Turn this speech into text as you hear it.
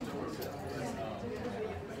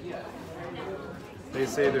They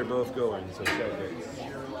say they're both going, so check it.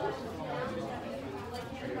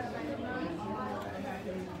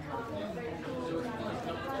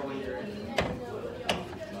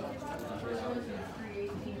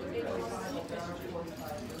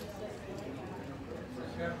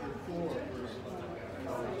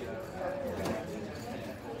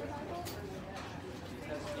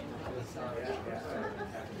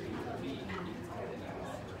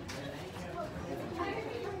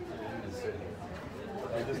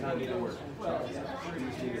 It does not need to work. You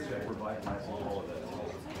just need to check for bypassing all of that.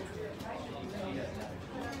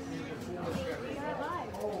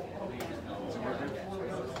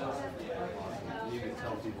 You need to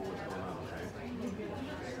tell people what's going on, okay?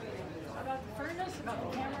 About the furnace, about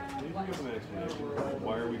the camera. You can give them an explanation.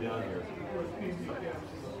 Why are we down here? Excuse me for a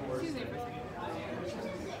second.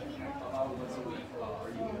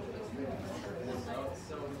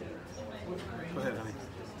 Go ahead, honey.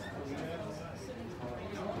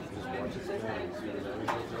 Just watch it spin and see what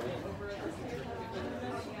everything's ready.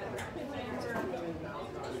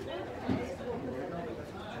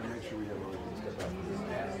 And make sure we have all the stuff out.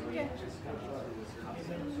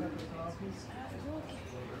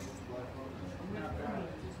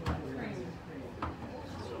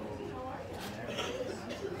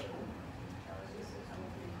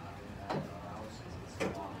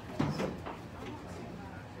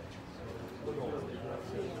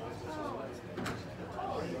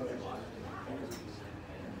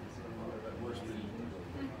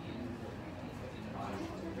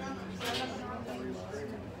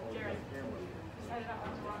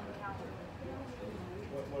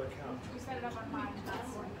 What account? We set it up on mine.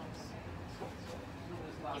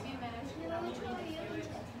 Give me a minute.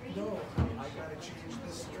 No, I gotta change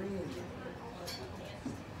the stream.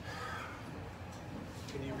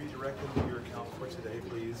 Can you redirect them to your account for today,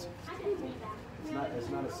 please? It's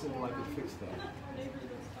not as simple I can fix that.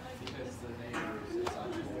 Because the neighbors, it's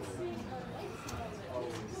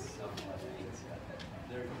always somebody.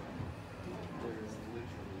 There's literally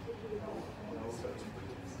no such thing.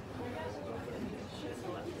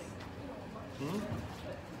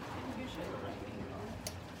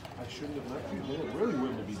 I shouldn't have left you. Then it really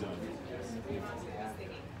wouldn't be done.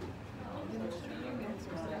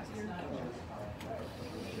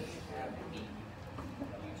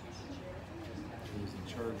 There's the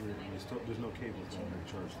charger. There's no cables down there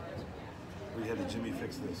to charge things. We had the Jimmy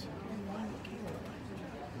fix this.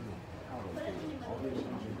 All the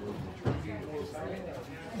information goes to the charger.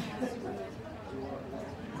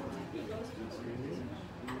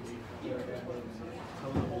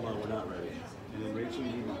 Hold on, we're not ready. And then Rachel,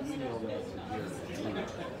 you emailed that to Jerry.